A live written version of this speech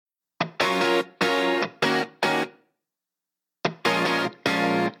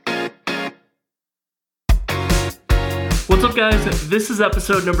What's up guys, this is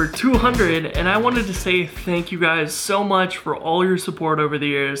episode number 200 and I wanted to say thank you guys so much for all your support over the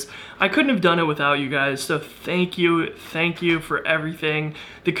years. I couldn't have done it without you guys, so thank you for everything.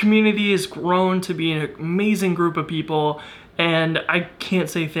 The community has grown to be an amazing group of people and I can't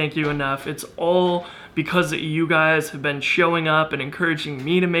say thank you enough. It's all because you guys have been showing up and encouraging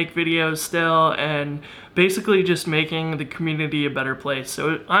me to make videos still and basically just making the community a better place.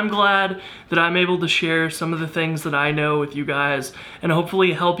 So I'm glad that I'm able to share some of the things that I know with you guys and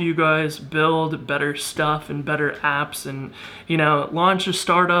hopefully help you guys build better stuff and better apps and, you know, launch a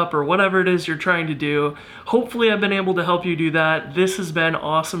startup or whatever it is you're trying to do. Hopefully I've been able to help you do that. This has been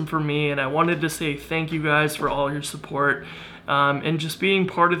awesome for me and I wanted to say thank you guys for all your support and just being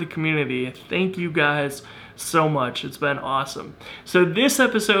part of the community. Thank you guys so much. It's been awesome. So this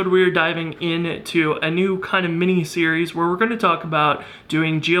episode we're diving into a new kind of mini series where we're going to talk about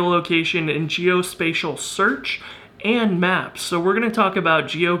doing geolocation and geospatial search and maps. So we're going to talk about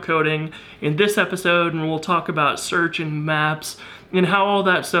geocoding in this episode and we'll talk about search and maps and how all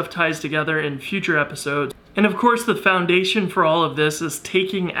that stuff ties together in future episodes. And of course the foundation for all of this is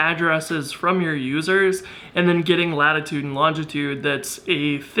taking addresses from your users and then getting latitude and longitude. That's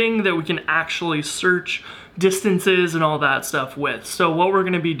a thing that we can actually search distances and all that stuff with. So what we're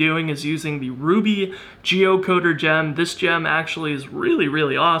going to be doing is using the Ruby Geocoder gem. This gem actually is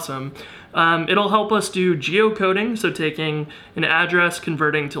really awesome. It'll help us do geocoding, so taking an address,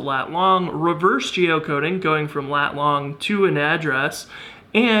 converting to lat long, reverse geocoding, going from lat long to an address,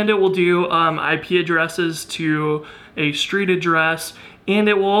 and it will do IP addresses to a street address, and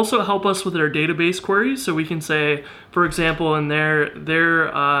it will also help us with our database queries. So we can say, for example, in their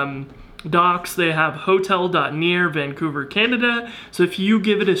docs, they have hotel.near Vancouver, Canada. So if you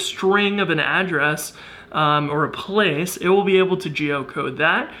give it a string of an address or a place, it will be able to geocode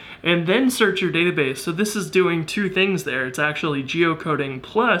that and then search your database. So this is doing two things there. It's actually geocoding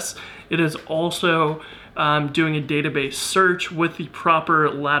plus it is also doing a database search with the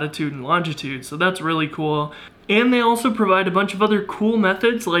proper latitude and longitude. So that's really cool. And they also provide a bunch of other cool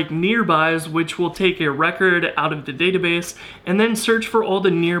methods like nearbys, which will take a record out of the database and then search for all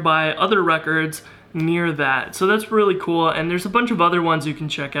the nearby other records near that. So that's really cool, and there's a bunch of other ones you can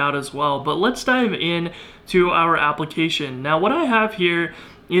check out as well. But let's dive in to our application. Now what I have here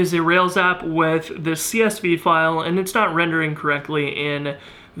is a Rails app with the CSV file, and it's not rendering correctly in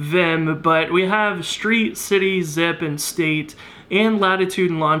Vim, but we have street, city, zip, and state, and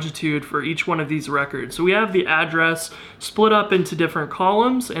latitude and longitude for each one of these records. So we have the address split up into different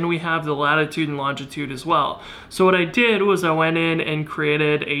columns, and we have the latitude and longitude as well. So what I did was I went in and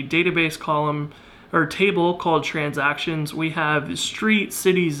created a database column or table called transactions. We have street,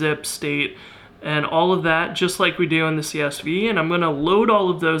 city, zip, state, and all of that just like we do in the CSV, and I'm going to load all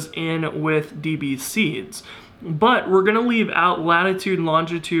of those in with DB seeds. But we're going to leave out latitude and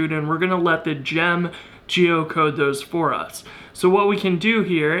longitude, and we're going to let the gem geocode those for us. So what we can do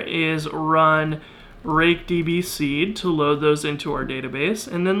here is run rake db seed to load those into our database,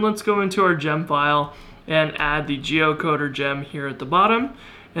 and then let's go into our gem file and add the geocoder gem here at the bottom,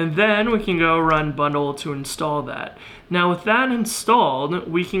 and then we can go run bundle to install that. Now with that installed,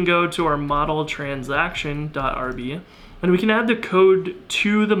 we can go to our model transaction.rb and we can add the code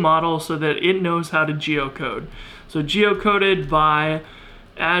to the model so that it knows how to geocode. So geocoded by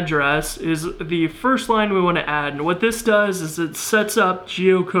address is the first line we want to add, and what this does is it sets up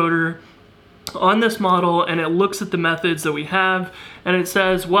Geocoder on this model and it looks at the methods that we have and it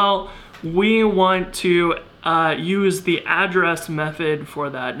says, well, we want to use the address method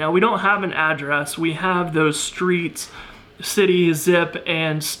for that. Now we don't have an address, we have those streets, city, zip,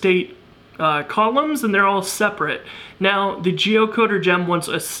 and state columns, and they're all separate. Now the geocoder gem wants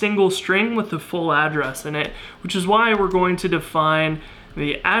a single string with the full address in it, which is why we're going to define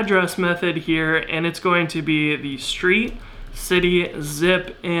the address method here, and it's going to be the street, city,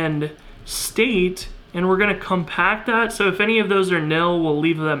 zip, and state, and we're going to compact that. So if any of those are nil, we'll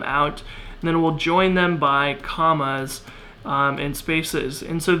leave them out, and then we'll join them by commas and spaces.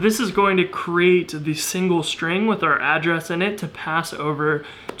 And so this is going to create the single string with our address in it to pass over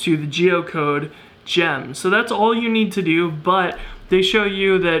to the geocode gem. So that's all you need to do, but they show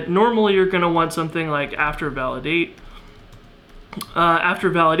you that normally you're going to want something like after validation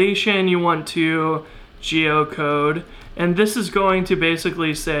you want to geocode, and this is going to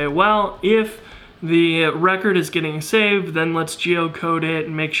basically say, well, if the record is getting saved, then let's geocode it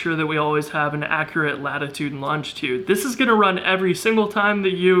and make sure that we always have an accurate latitude and longitude. This is going to run every single time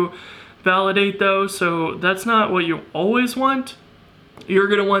that you validate though, so that's not what you always want. you're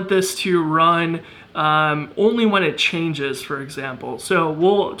gonna want this to run only when it changes, for example. So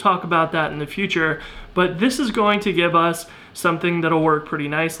we'll talk about that in the future, but this is going to give us something that'll work pretty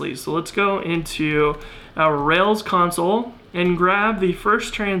nicely. So let's go into our Rails console and grab the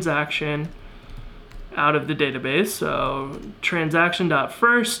first transaction out of the database. So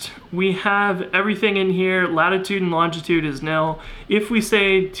transaction.first, we have everything in here. Latitude and longitude is nil. If we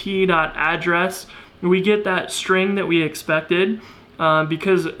say t.address, we get that string that we expected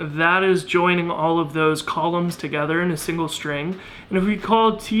because that is joining all of those columns together in a single string. And if we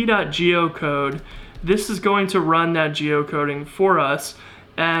call t.geocode, this is going to run that geocoding for us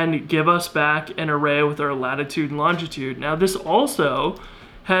and give us back an array with our latitude and longitude. Now this also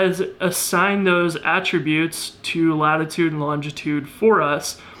has assigned those attributes to latitude and longitude for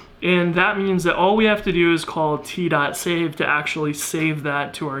us, and that means that all we have to do is call t.save to actually save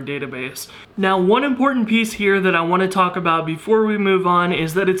that to our database. Now, one important piece here that I want to talk about before we move on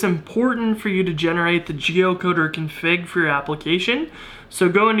is that it's important for you to generate the geocoder config for your application. So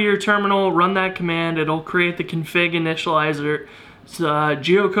go into your terminal, run that command, it'll create the config initializer. It's a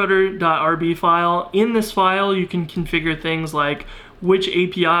geocoder.rb file. In this file, you can configure things like which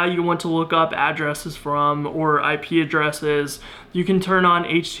API you want to look up addresses from or IP addresses. You can turn on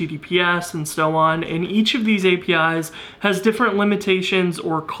HTTPS and so on. And each of these APIs has different limitations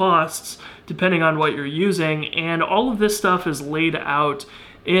or costs depending on what you're using. And all of this stuff is laid out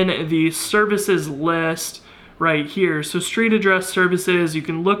in the services list right here. So street address services, you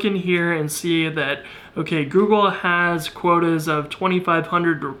can look in here and see that, okay, Google has quotas of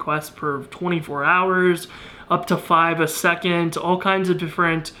 2,500 requests per 24 hours, up to 5 a second, all kinds of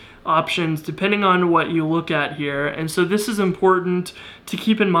different options depending on what you look at here. And so this is important to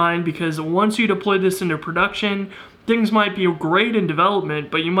keep in mind because once you deploy this into production, things might be great in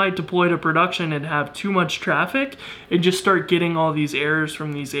development, but you might deploy to production and have too much traffic and just start getting all these errors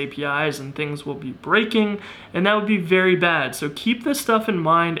from these APIs and things will be breaking, and that would be very bad. So keep this stuff in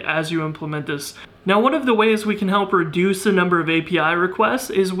mind as you implement this. Now, one of the ways we can help reduce the number of API requests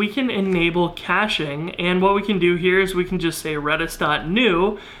is we can enable caching, and what we can do here is we can just say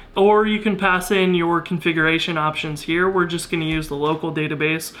redis.new, or you can pass in your configuration options here. We're just going to use the local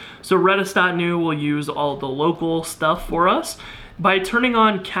database. So redis.new will use all the local stuff for us. By turning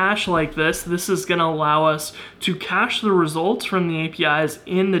on cache like this is going to allow us to cache the results from the APIs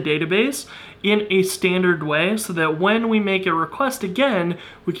in the database in a standard way so that when we make a request again,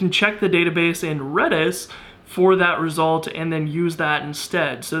 we can check the database in Redis for that result and then use that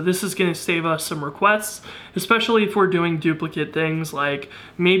instead. So this is going to save us some requests, especially if we're doing duplicate things like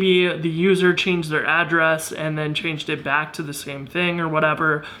maybe the user changed their address and then changed it back to the same thing or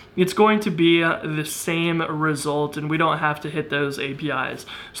whatever. It's going to be the same result and we don't have to hit those APIs.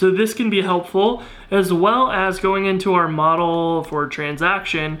 So this can be helpful, as well as going into our model for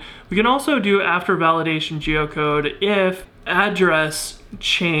transaction. We can also do after validation geocode if address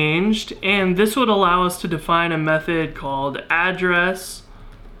changed, and this would allow us to define a method called address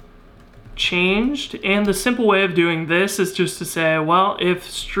changed. And the simple way of doing this is just to say, well, if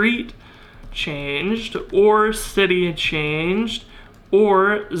street changed or city changed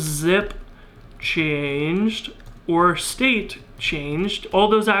or zip changed or state changed, all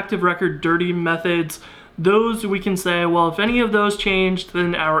those active record dirty methods, those we can say, well, if any of those changed,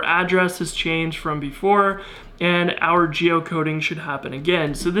 then our address has changed from before and our geocoding should happen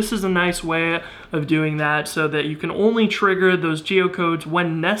again. So this is a nice way of doing that so that you can only trigger those geocodes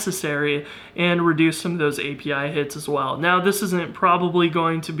when necessary and reduce some of those API hits as well. Now, this isn't probably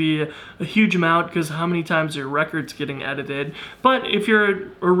going to be a huge amount because how many times your record's getting edited, but if you're at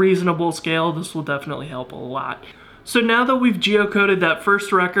a reasonable scale, this will definitely help a lot. So now that we've geocoded that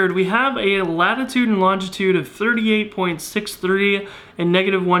first record, we have a latitude and longitude of 38.63 and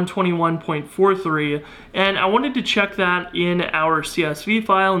negative 121.43, and I wanted to check that in our CSV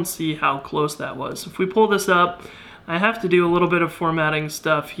file and see how close that was. If we pull this up, I have to do a little bit of formatting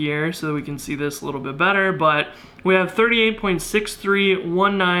stuff here so that we can see this a little bit better, but we have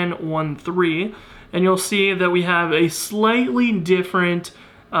 38.631913, and you'll see that we have a slightly different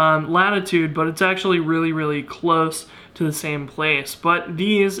latitude, but it's actually really close to the same place. But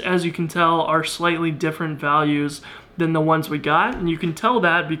these, as you can tell, are slightly different values than the ones we got, and you can tell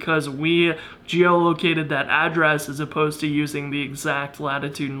that because we geolocated that address as opposed to using the exact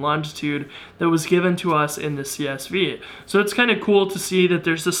latitude and longitude that was given to us in the CSV. So it's kind of cool to see that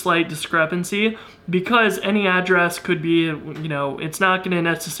there's a slight discrepancy, because any address could be, it's not going to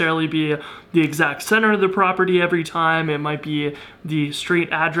necessarily be the exact center of the property every time. It might be the street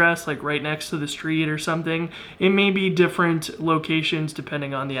address, like right next to the street or something. It may be different locations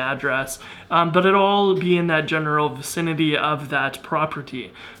depending on the address, but it'll all be in that general vicinity of that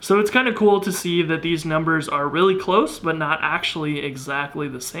property. So it's kind of cool to see that these numbers are really close, but not actually exactly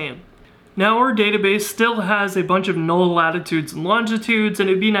the same. Now our database still has a bunch of null latitudes and longitudes, and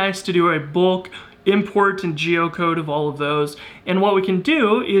it'd be nice to do a bulk import and geocode of all of those. And what we can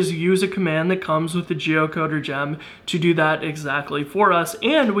do is use a command that comes with the Geocoder gem to do that exactly for us.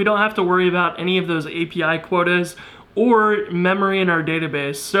 And we don't have to worry about any of those API quotas or memory in our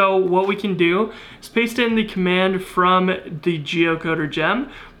database. So what we can do is paste in the command from the Geocoder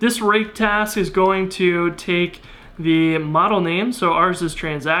gem. This rake task is going to take the model name, so ours is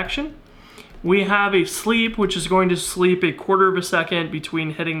transaction. We have a sleep, which is going to sleep a quarter of a second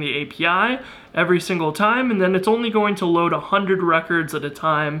between hitting the API every single time, and then it's only going to load 100 records at a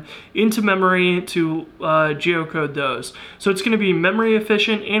time into memory to geocode those. So it's going to be memory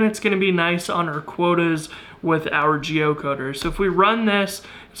efficient, and it's going to be nice on our quotas with our geocoder. So if we run this,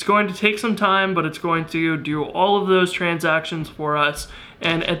 it's going to take some time, but it's going to do all of those transactions for us,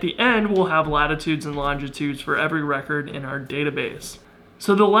 and at the end we'll have latitudes and longitudes for every record in our database.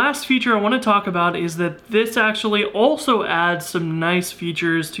 So the last feature I want to talk about is that this actually also adds some nice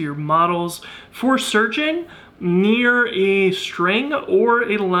features to your models for searching near a string or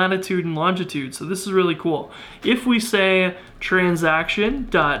a latitude and longitude. So this is really cool. If we say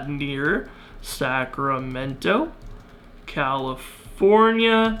transaction.near Sacramento,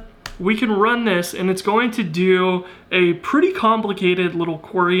 California, we can run this and it's going to do a pretty complicated little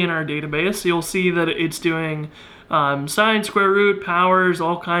query in our database. So you'll see that it's doing sine, square root, powers,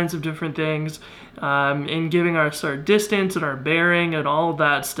 all kinds of different things, and giving us our distance and our bearing and all of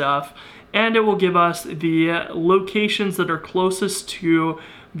that stuff. And it will give us the locations that are closest to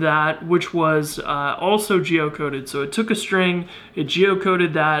that which was also geocoded. So it took a string, it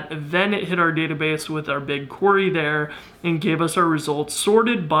geocoded that, then it hit our database with our big query there and gave us our results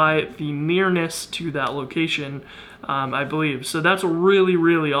sorted by the nearness to that location, I believe. So that's really,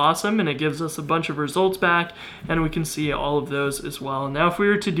 really awesome, and it gives us a bunch of results back, and we can see all of those as well. Now if we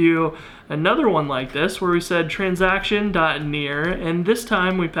were to do another one like this, where we said transaction.near, and this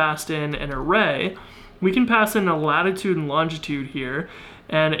time we passed in an array, we can pass in a latitude and longitude here,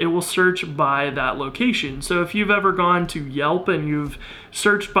 and it will search by that location. So if you've ever gone to Yelp and you've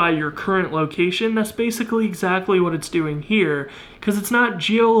searched by your current location, that's basically exactly what it's doing here, because it's not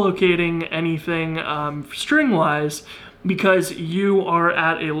geolocating anything string-wise, because you are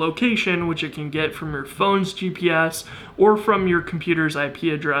at a location which it can get from your phone's GPS or from your computer's IP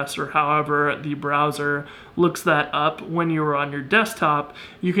address, or however the browser looks that up when you're on your desktop.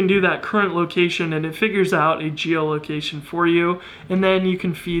 You can do that current location and it figures out a geolocation for you, and then you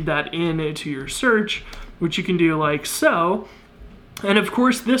can feed that into your search, which you can do like so. And of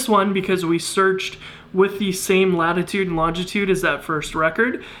course this one, because we searched with the same latitude and longitude as that first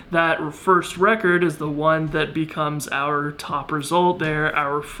record is the one that becomes our top result there,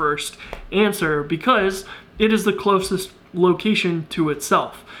 our first answer, because it is the closest location to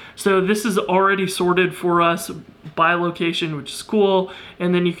itself. So this is already sorted for us by location, which is cool,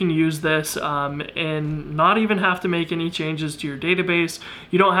 and then you can use this and not even have to make any changes to your database.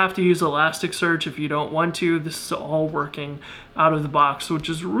 You don't have to use Elasticsearch if you don't want to. This is all working out of the box, which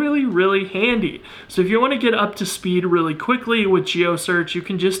is really, really handy. So if you want to get up to speed really quickly with GeoSearch, you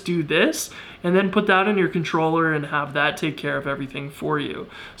can just do this and then put that in your controller and have that take care of everything for you.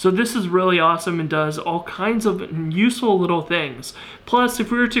 So this is really awesome and does all kinds of useful little things. Plus,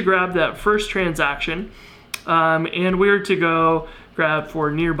 if we were to grab that first transaction and we were to go grab for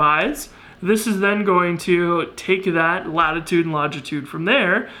nearbys, this is then going to take that latitude and longitude from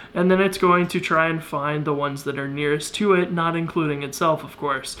there, and then it's going to try and find the ones that are nearest to it, not including itself, of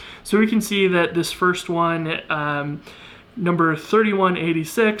course. So we can see that this first one, number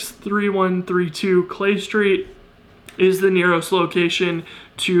 3186, 3132 Clay Street, is the nearest location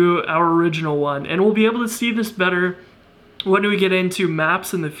to our original one. And we'll be able to see this better when we get into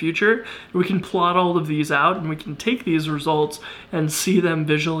maps in the future. We can plot all of these out and we can take these results and see them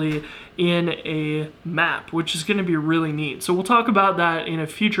visually in a map, which is going to be really neat. So we'll talk about that in a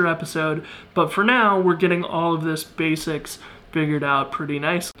future episode, but for now we're getting all of this basics figured out pretty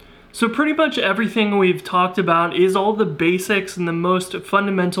nicely. So pretty much everything we've talked about is all the basics and the most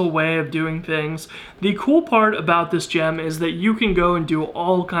fundamental way of doing things. The cool part about this gem is that you can go and do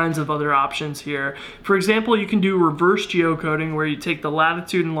all kinds of other options here. For example, you can do reverse geocoding, where you take the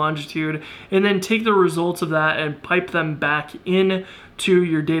latitude and longitude and then take the results of that and pipe them back in to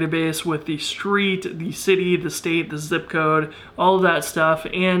your database with the street, the city, the state, the zip code, all of that stuff.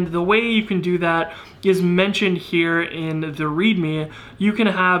 And the way you can do that is mentioned here in the README. You can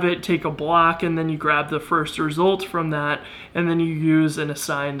have it take a block and then you grab the first result from that and then you use and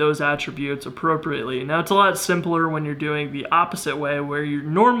assign those attributes appropriately. Now it's a lot simpler when you're doing the opposite way, where you're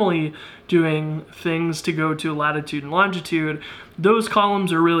normally doing things to go to latitude and longitude. Those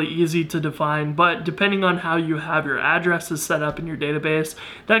columns are really easy to define, but depending on how you have your addresses set up in your database,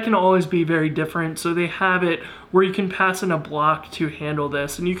 that can always be very different. So they have it where you can pass in a block to handle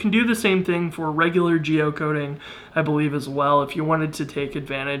this. And you can do the same thing for regular geocoding, I believe, as well. If you wanted to take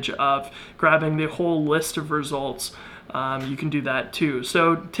advantage of grabbing the whole list of results, you can do that too.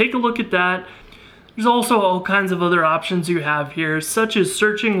 So take a look at that. There's also all kinds of other options you have here, such as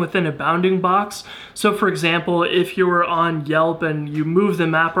searching within a bounding box. So for example, if you were on Yelp and you move the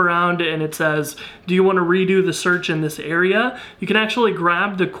map around and it says, do you want to redo the search in this area? You can actually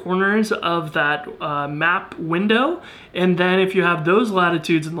grab the corners of that map window, and then if you have those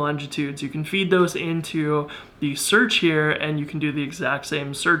latitudes and longitudes, you can feed those into the search here, and you can do the exact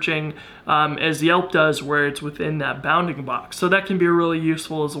same searching as Yelp does, where it's within that bounding box. So that can be really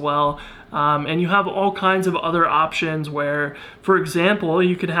useful as well. And you have all kinds of other options where, for example,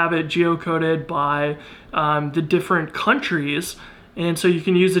 you could have it geocoded by the different countries, and so you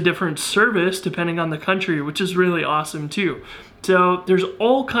can use a different service depending on the country, which is really awesome too. So there's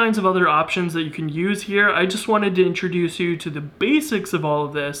all kinds of other options that you can use here. I just wanted to introduce you to the basics of all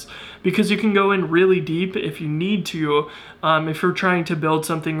of this because you can go in really deep if you need to. If you're trying to build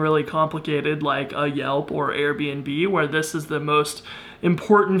something really complicated like a Yelp or Airbnb, where this is the most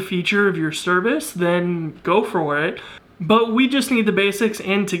important feature of your service, then go for it. But we just need the basics,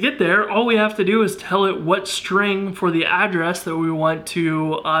 and to get there, all we have to do is tell it what string for the address that we want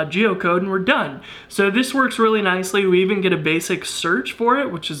to geocode, and we're done. So this works really nicely. We even get a basic search for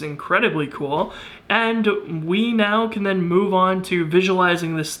it, which is incredibly cool. And we now can then move on to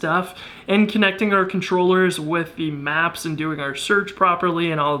visualizing this stuff and connecting our controllers with the maps and doing our search properly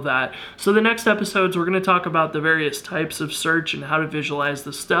and all of that. So the next episodes, we're going to talk about the various types of search and how to visualize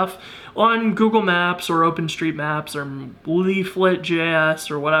the stuff on Google Maps or OpenStreetMaps or Leaflet.js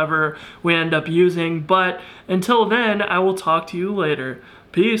or whatever we end up using. But until then, I will talk to you later.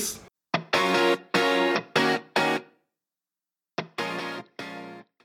 Peace.